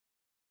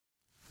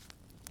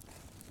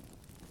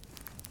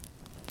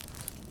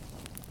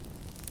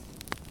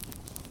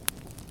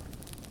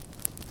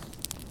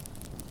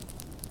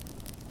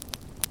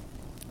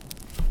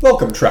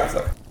Welcome,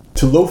 Traveler,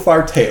 to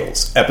Lowfire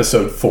Tales,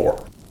 Episode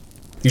 4.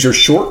 These are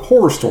short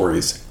horror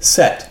stories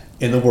set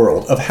in the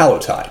world of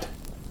Hallowtide.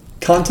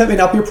 Content may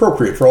not be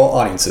appropriate for all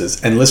audiences,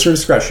 and listener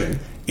discretion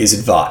is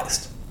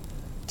advised.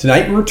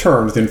 Tonight we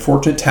return to the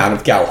unfortunate town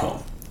of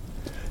Galhome.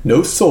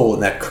 No soul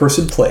in that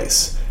cursed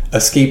place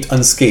escaped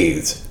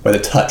unscathed by the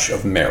touch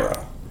of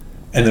Marrow,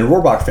 and the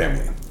Rohrbach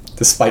family,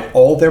 despite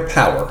all their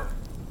power,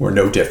 were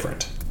no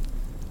different.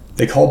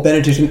 They call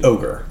Benedict an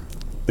ogre,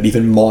 but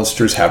even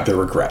monsters have their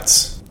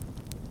regrets.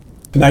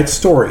 Tonight's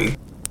story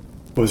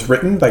was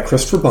written by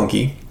Christopher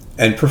Bunke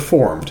and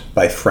performed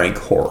by Frank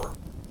Horror.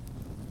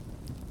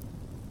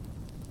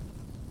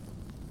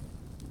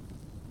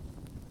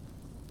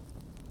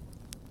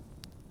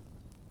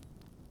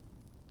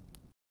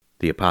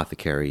 The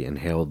apothecary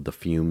inhaled the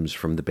fumes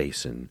from the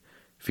basin,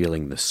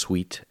 feeling the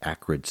sweet,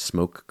 acrid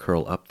smoke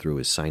curl up through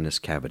his sinus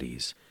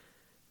cavities.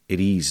 It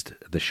eased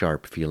the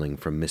sharp feeling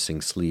from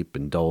missing sleep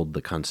and dulled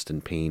the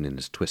constant pain in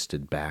his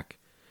twisted back.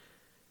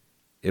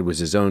 It was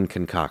his own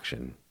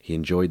concoction. He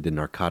enjoyed the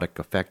narcotic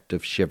effect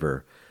of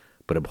shiver,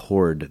 but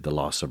abhorred the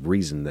loss of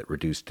reason that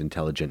reduced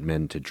intelligent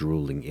men to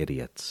drooling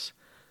idiots.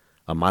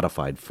 A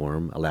modified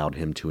form allowed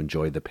him to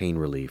enjoy the pain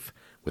relief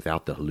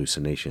without the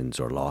hallucinations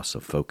or loss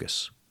of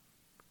focus.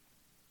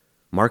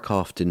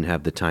 Markov didn't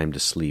have the time to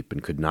sleep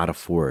and could not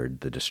afford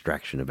the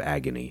distraction of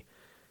agony.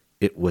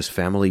 It was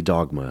family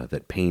dogma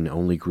that pain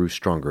only grew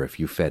stronger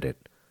if you fed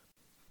it.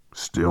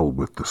 Still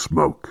with the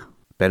smoke.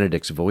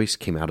 Benedict's voice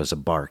came out as a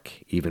bark,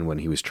 even when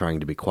he was trying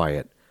to be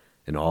quiet,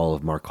 and all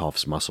of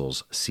Markov's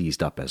muscles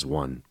seized up as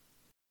one.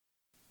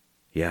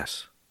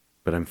 Yes,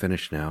 but I'm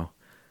finished now.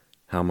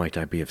 How might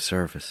I be of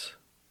service?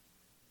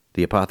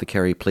 The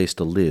apothecary placed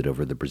a lid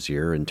over the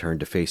brazier and turned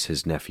to face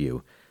his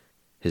nephew.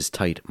 His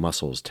tight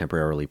muscles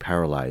temporarily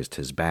paralyzed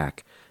his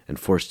back and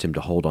forced him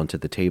to hold onto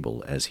the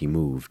table as he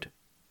moved.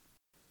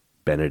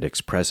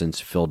 Benedict's presence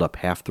filled up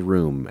half the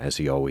room, as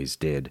he always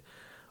did,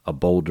 a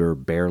boulder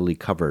barely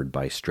covered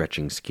by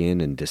stretching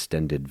skin and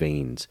distended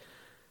veins.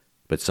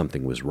 But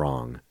something was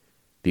wrong.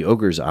 The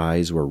ogre's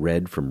eyes were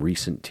red from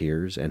recent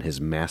tears, and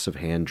his massive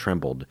hand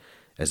trembled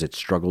as it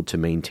struggled to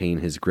maintain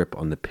his grip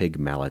on the pig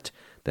mallet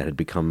that had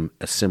become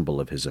a symbol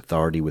of his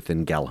authority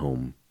within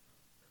Galhome.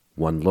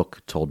 One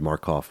look told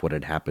Markov what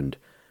had happened,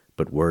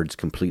 but words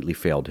completely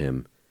failed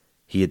him.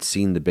 He had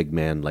seen the big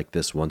man like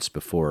this once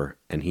before,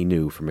 and he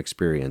knew from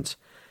experience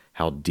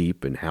how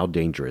deep and how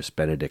dangerous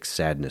Benedict's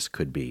sadness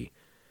could be.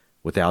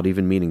 Without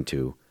even meaning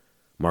to,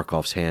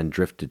 Markov's hand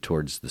drifted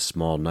towards the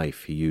small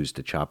knife he used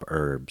to chop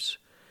herbs.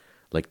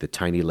 Like the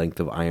tiny length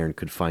of iron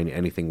could find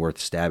anything worth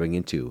stabbing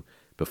into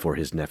before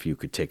his nephew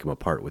could take him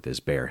apart with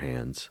his bare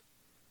hands.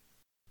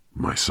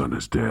 My son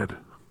is dead.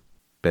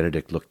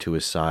 Benedict looked to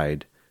his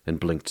side and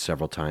blinked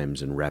several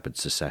times in rapid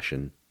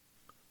succession.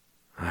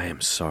 I am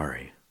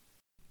sorry.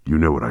 You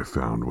know what I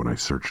found when I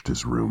searched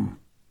his room.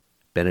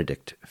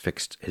 Benedict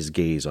fixed his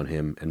gaze on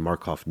him, and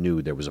Markov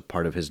knew there was a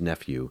part of his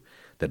nephew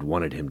that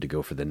wanted him to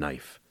go for the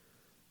knife.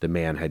 The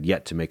man had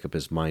yet to make up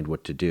his mind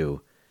what to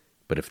do,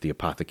 but if the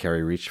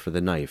apothecary reached for the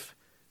knife,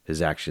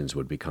 his actions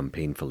would become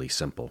painfully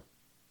simple.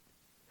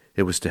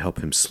 It was to help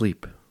him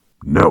sleep.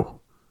 No.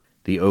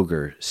 The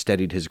ogre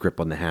steadied his grip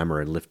on the hammer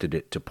and lifted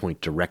it to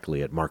point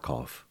directly at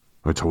Markov.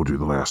 I told you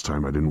the last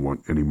time I didn't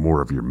want any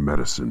more of your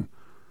medicine.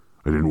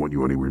 I didn't want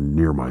you anywhere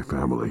near my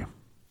family.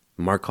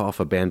 Markov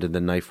abandoned the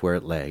knife where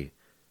it lay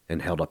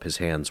and held up his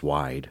hands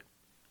wide.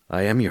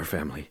 I am your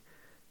family.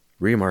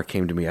 Riemar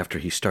came to me after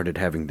he started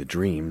having the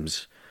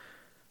dreams.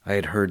 I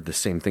had heard the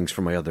same things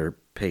from my other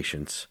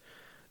patients.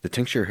 The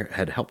tincture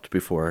had helped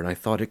before, and I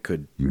thought it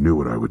could... You knew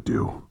what I would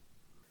do.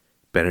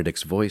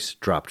 Benedict's voice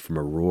dropped from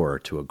a roar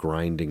to a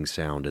grinding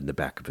sound in the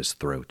back of his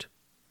throat.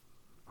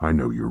 I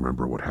know you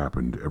remember what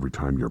happened every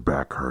time your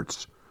back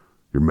hurts.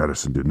 Your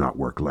medicine did not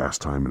work last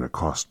time, and it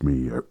cost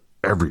me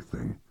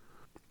everything.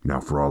 Now,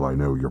 for all I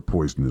know, your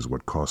poison is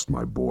what cost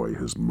my boy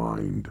his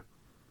mind.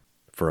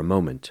 For a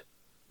moment,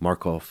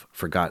 Markov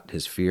forgot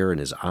his fear, and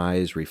his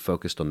eyes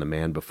refocused on the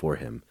man before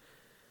him.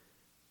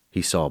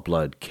 He saw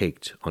blood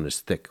caked on his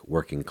thick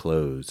working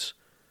clothes,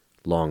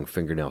 long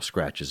fingernail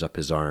scratches up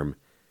his arm,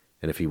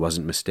 and if he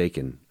wasn't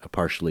mistaken, a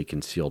partially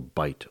concealed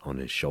bite on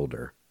his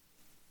shoulder.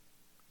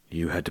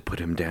 You had to put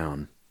him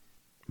down,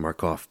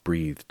 Markov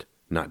breathed,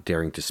 not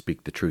daring to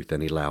speak the truth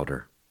any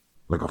louder.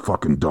 Like a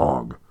fucking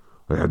dog.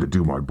 I had to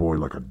do my boy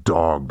like a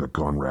dog that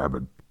gone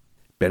rabid.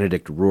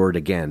 Benedict roared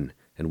again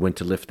and went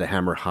to lift the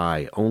hammer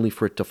high, only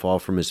for it to fall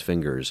from his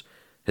fingers,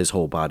 his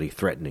whole body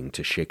threatening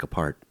to shake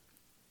apart.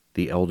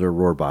 The elder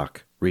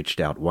Rohrbach reached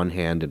out one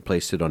hand and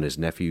placed it on his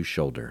nephew's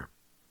shoulder.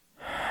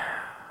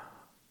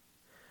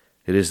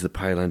 It is the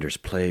Pylander's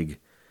plague.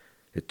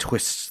 It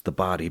twists the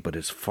body, but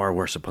is far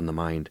worse upon the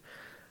mind.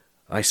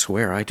 I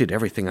swear I did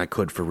everything I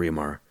could for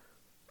Riemar.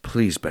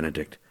 Please,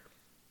 Benedict.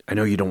 I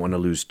know you don't want to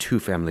lose 2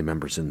 family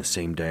members in the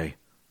same day.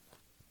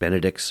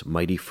 Benedict's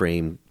mighty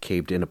frame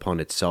caved in upon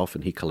itself,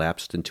 and he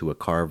collapsed into a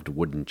carved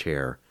wooden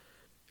chair.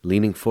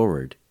 Leaning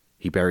forward,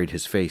 he buried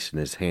his face in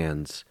his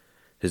hands.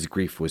 His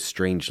grief was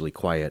strangely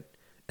quiet,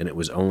 and it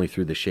was only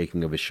through the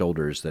shaking of his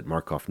shoulders that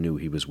Markov knew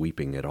he was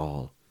weeping at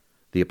all.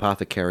 The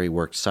apothecary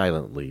worked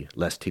silently,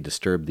 lest he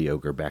disturb the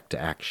ogre back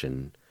to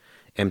action,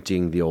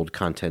 emptying the old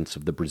contents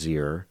of the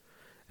brazier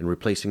and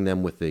replacing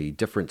them with a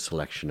different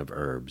selection of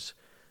herbs.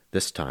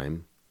 This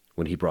time,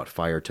 when he brought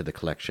fire to the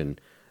collection,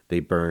 they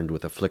burned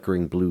with a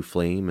flickering blue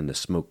flame, and the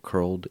smoke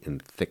curled in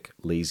thick,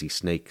 lazy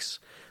snakes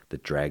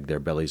that dragged their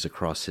bellies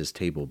across his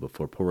table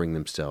before pouring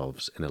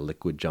themselves in a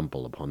liquid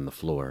jumble upon the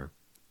floor.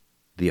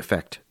 The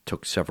effect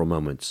took several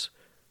moments,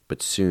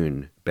 but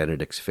soon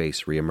Benedict's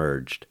face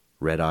reemerged,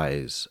 red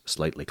eyes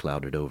slightly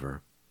clouded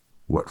over.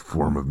 What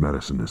form of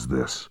medicine is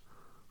this?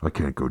 I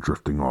can't go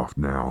drifting off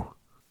now.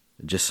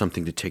 Just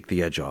something to take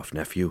the edge off,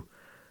 nephew.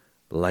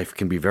 Life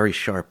can be very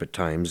sharp at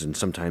times, and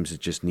sometimes it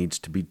just needs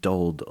to be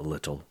dulled a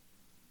little.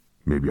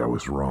 Maybe I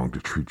was wrong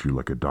to treat you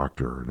like a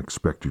doctor and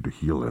expect you to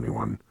heal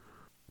anyone.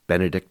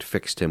 Benedict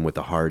fixed him with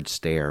a hard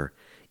stare,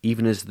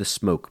 even as the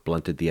smoke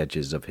blunted the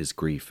edges of his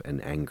grief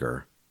and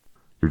anger.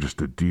 You're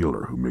just a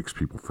dealer who makes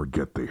people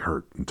forget they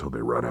hurt until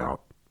they run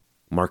out.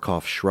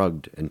 Markov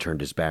shrugged and turned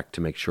his back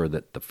to make sure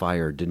that the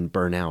fire didn't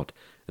burn out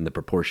and the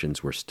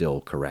proportions were still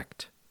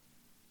correct.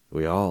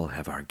 We all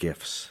have our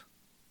gifts.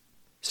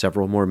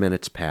 Several more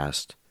minutes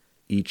passed,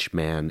 each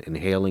man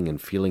inhaling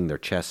and feeling their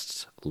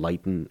chests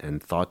lighten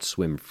and thoughts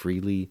swim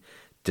freely,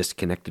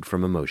 disconnected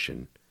from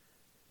emotion.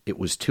 It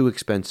was too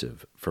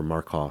expensive for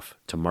Markov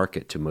to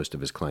market to most of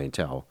his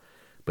clientele,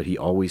 but he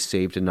always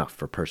saved enough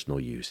for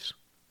personal use.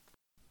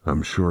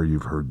 I'm sure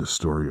you've heard the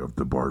story of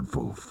the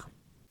Bardwulf.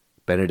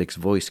 Benedict's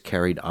voice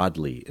carried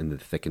oddly in the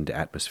thickened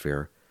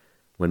atmosphere.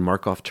 When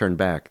Markov turned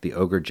back, the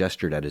ogre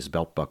gestured at his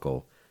belt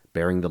buckle,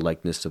 bearing the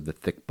likeness of the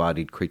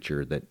thick-bodied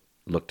creature that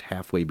looked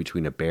halfway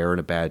between a bear and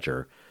a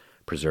badger,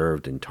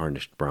 preserved in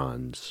tarnished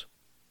bronze.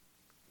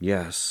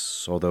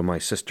 Yes, although my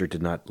sister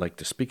did not like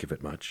to speak of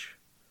it much.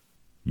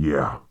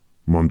 Yeah,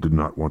 Mom did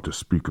not want to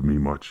speak of me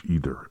much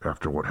either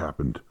after what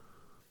happened.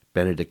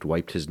 Benedict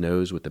wiped his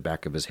nose with the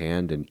back of his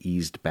hand and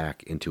eased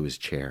back into his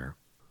chair.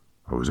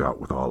 I was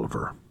out with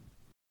Oliver.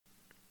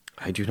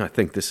 I do not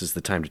think this is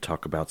the time to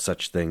talk about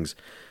such things.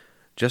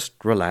 Just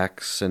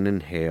relax and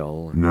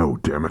inhale. No,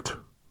 damn it.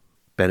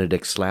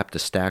 Benedict slapped a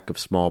stack of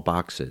small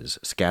boxes,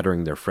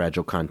 scattering their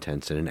fragile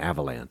contents in an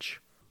avalanche.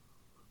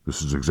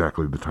 This is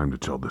exactly the time to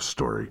tell this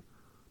story.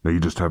 Now you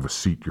just have a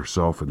seat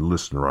yourself and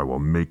listen, or I will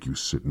make you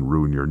sit and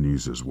ruin your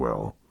knees as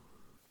well.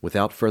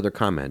 Without further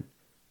comment,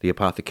 the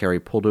apothecary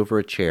pulled over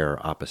a chair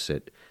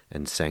opposite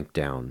and sank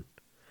down.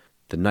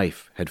 The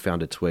knife had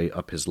found its way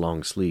up his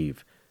long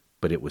sleeve,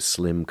 but it was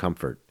slim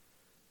comfort.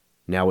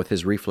 Now with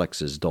his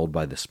reflexes dulled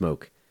by the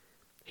smoke,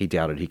 he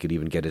doubted he could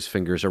even get his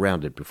fingers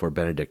around it before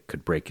Benedict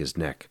could break his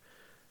neck.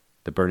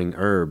 The burning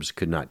herbs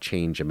could not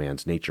change a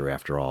man's nature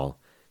after all,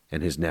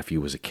 and his nephew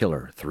was a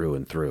killer through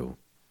and through.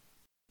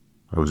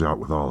 I was out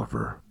with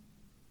Oliver.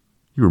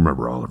 You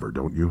remember Oliver,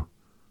 don't you?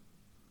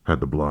 Had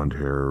the blonde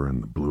hair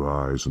and the blue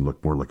eyes and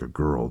looked more like a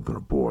girl than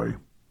a boy.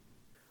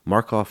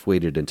 Markov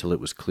waited until it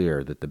was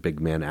clear that the big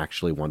man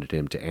actually wanted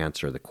him to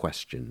answer the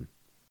question.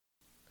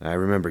 I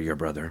remember your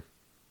brother.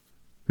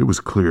 It was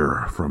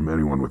clear from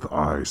anyone with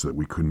eyes that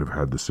we couldn't have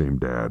had the same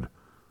dad.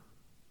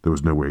 There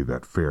was no way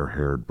that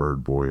fair-haired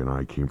bird boy and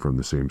I came from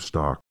the same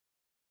stock.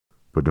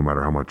 But no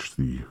matter how much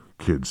the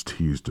kids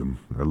teased him,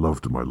 I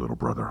loved my little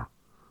brother.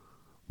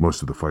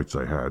 Most of the fights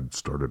I had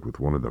started with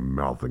one of them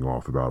mouthing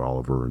off about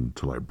Oliver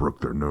until I broke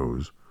their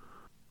nose.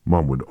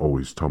 Mom would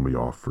always tell me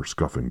off for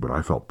scuffing, but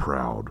I felt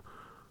proud,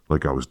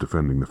 like I was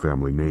defending the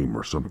family name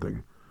or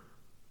something.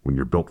 When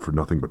you're built for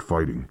nothing but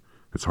fighting,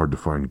 it's hard to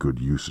find good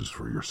uses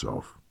for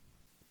yourself.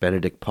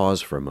 Benedict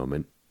paused for a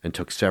moment and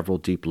took several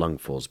deep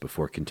lungfuls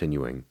before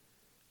continuing.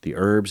 The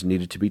herbs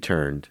needed to be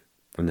turned,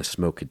 and the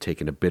smoke had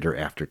taken a bitter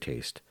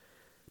aftertaste,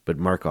 but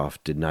Markov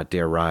did not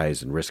dare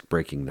rise and risk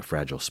breaking the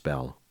fragile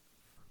spell.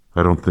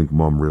 I don't think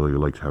Mom really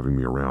liked having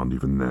me around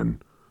even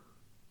then,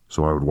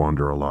 so I would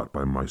wander a lot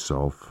by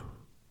myself.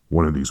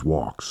 One of these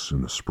walks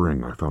in the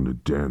spring, I found a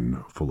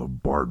den full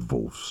of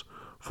Bardwulfs,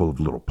 full of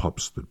little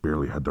pups that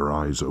barely had their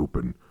eyes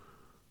open.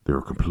 They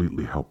were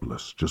completely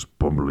helpless, just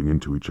bumbling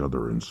into each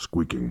other and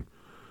squeaking.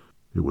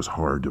 It was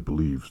hard to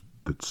believe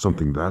that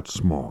something that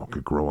small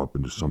could grow up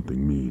into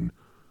something mean.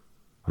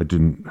 I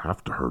didn't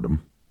have to hurt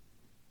them.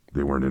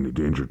 They weren't any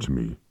danger to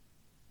me,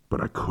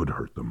 but I could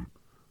hurt them.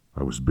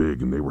 I was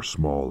big and they were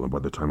small, and by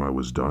the time I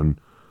was done,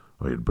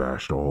 I had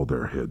bashed all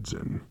their heads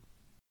in.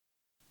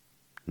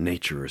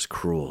 Nature is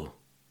cruel.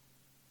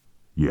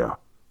 Yeah,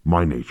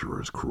 my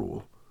nature is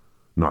cruel.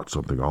 Not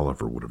something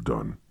Oliver would have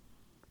done.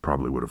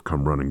 Probably would have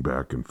come running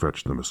back and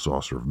fetched them a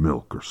saucer of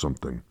milk or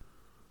something.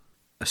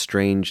 A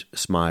strange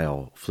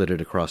smile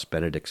flitted across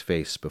Benedict's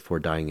face before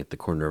dying at the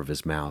corner of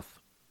his mouth.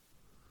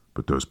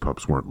 But those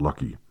pups weren't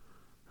lucky,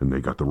 and they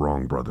got the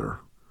wrong brother.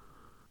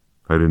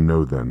 I didn't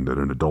know then that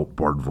an adult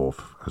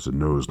Bardwulf has a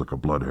nose like a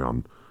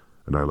bloodhound,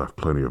 and I left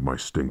plenty of my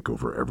stink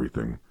over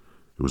everything.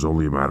 It was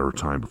only a matter of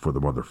time before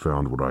the mother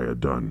found what I had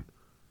done.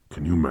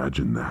 Can you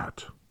imagine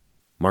that?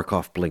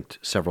 Markov blinked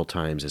several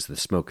times as the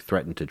smoke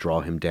threatened to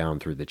draw him down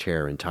through the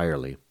chair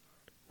entirely.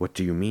 What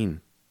do you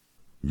mean?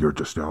 You're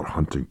just out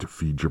hunting to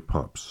feed your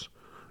pups.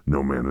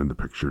 No man in the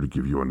picture to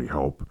give you any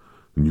help,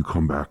 and you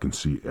come back and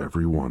see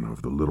every one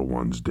of the little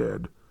ones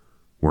dead.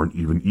 Weren't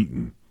even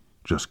eaten,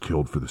 just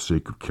killed for the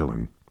sake of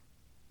killing.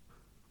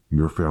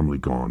 Your family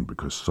gone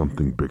because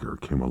something bigger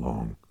came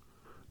along.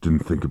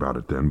 Didn't think about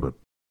it then, but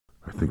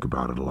I think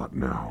about it a lot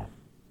now.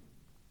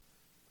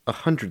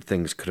 100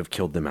 things could have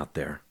killed them out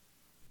there.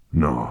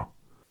 No.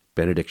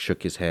 Benedict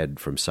shook his head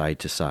from side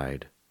to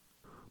side.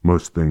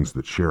 Most things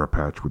that share a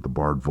patch with the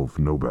Bardwolf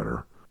know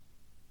better.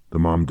 The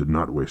mom did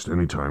not waste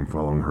any time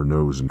following her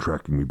nose and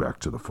tracking me back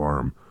to the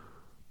farm,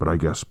 but I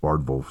guess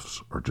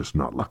Bardwolfs are just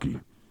not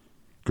lucky.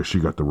 'Cause she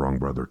got the wrong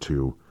brother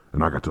too,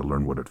 and I got to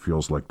learn what it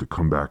feels like to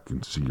come back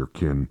and see your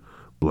kin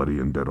bloody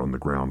and dead on the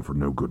ground for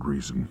no good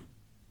reason.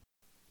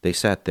 They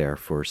sat there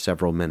for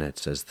several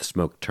minutes as the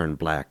smoke turned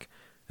black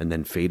and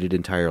then faded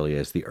entirely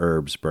as the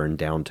herbs burned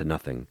down to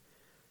nothing.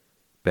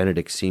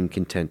 Benedict seemed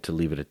content to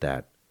leave it at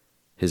that,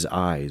 his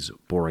eyes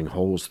boring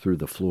holes through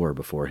the floor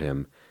before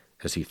him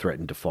as he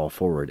threatened to fall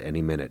forward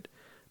any minute,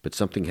 but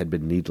something had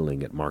been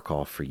needling at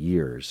Markov for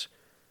years,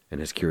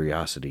 and his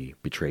curiosity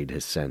betrayed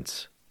his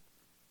sense.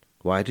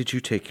 "Why did you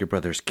take your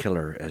brother's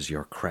killer as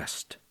your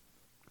crest?"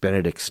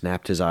 Benedict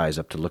snapped his eyes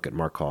up to look at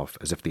Markov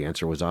as if the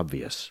answer was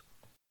obvious.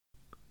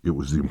 It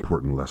was the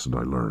important lesson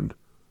I learned.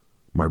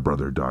 My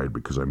brother died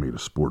because I made a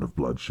sport of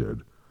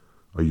bloodshed.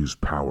 I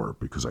used power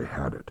because I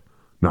had it,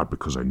 not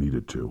because I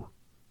needed to.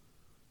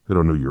 I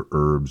don't know your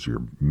herbs,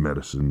 your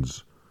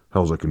medicines.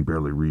 Hells, I can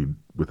barely read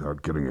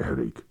without getting a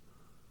headache.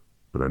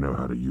 But I know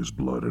how to use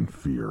blood and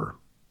fear.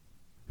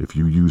 If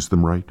you use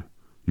them right,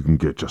 you can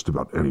get just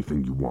about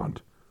anything you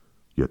want.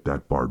 Yet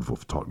that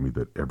Bardwolf taught me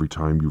that every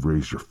time you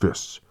raise your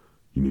fists,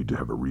 you need to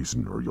have a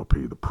reason or you'll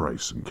pay the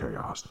price in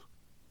chaos.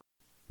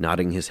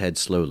 Nodding his head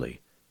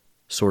slowly,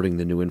 sorting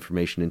the new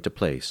information into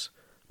place,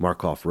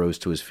 Markov rose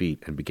to his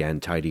feet and began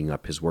tidying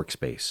up his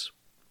workspace.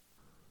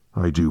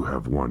 I do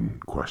have one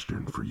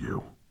question for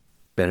you,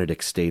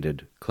 Benedict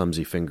stated,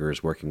 clumsy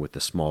fingers working with the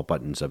small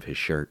buttons of his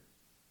shirt.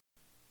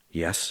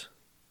 Yes?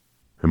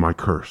 Am I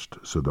cursed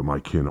so that my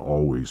kin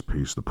always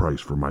pays the price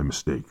for my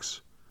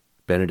mistakes?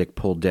 Benedict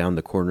pulled down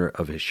the corner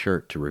of his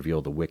shirt to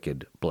reveal the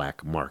wicked,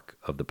 black mark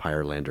of the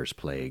Pyrelander's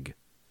plague.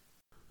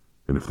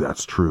 And if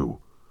that's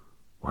true,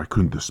 why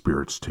couldn't the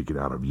spirits take it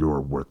out of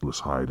your worthless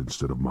hide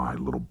instead of my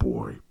little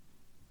boy?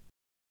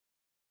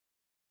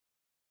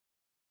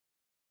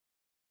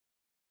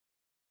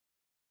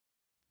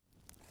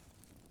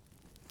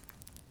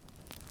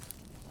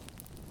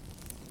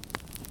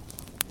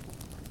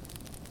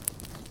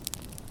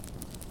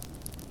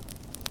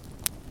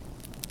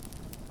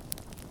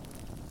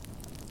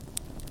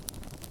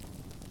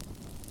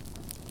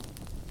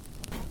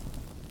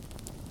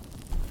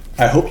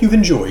 I hope you've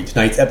enjoyed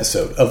tonight's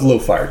episode of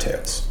Lowfire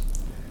Tales.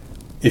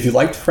 If you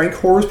liked Frank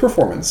Horror's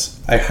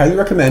performance, I highly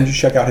recommend you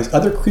check out his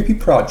other creepy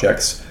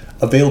projects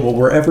available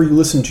wherever you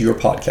listen to your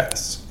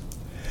podcasts.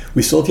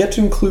 We still have yet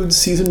to include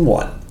Season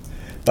 1,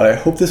 but I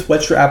hope this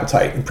whets your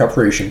appetite in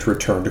preparation to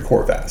return to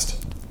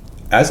Corvast.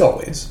 As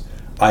always,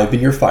 I've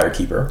been your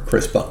firekeeper,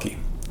 Chris Bunky.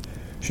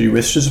 Should you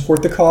wish to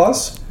support the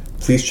cause,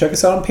 please check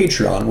us out on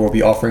Patreon, where we'll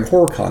be offering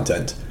horror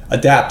content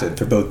adapted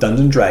for both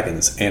Dungeons &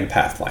 Dragons and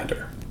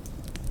Pathfinder.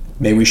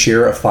 May we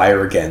share a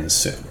fire again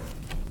soon.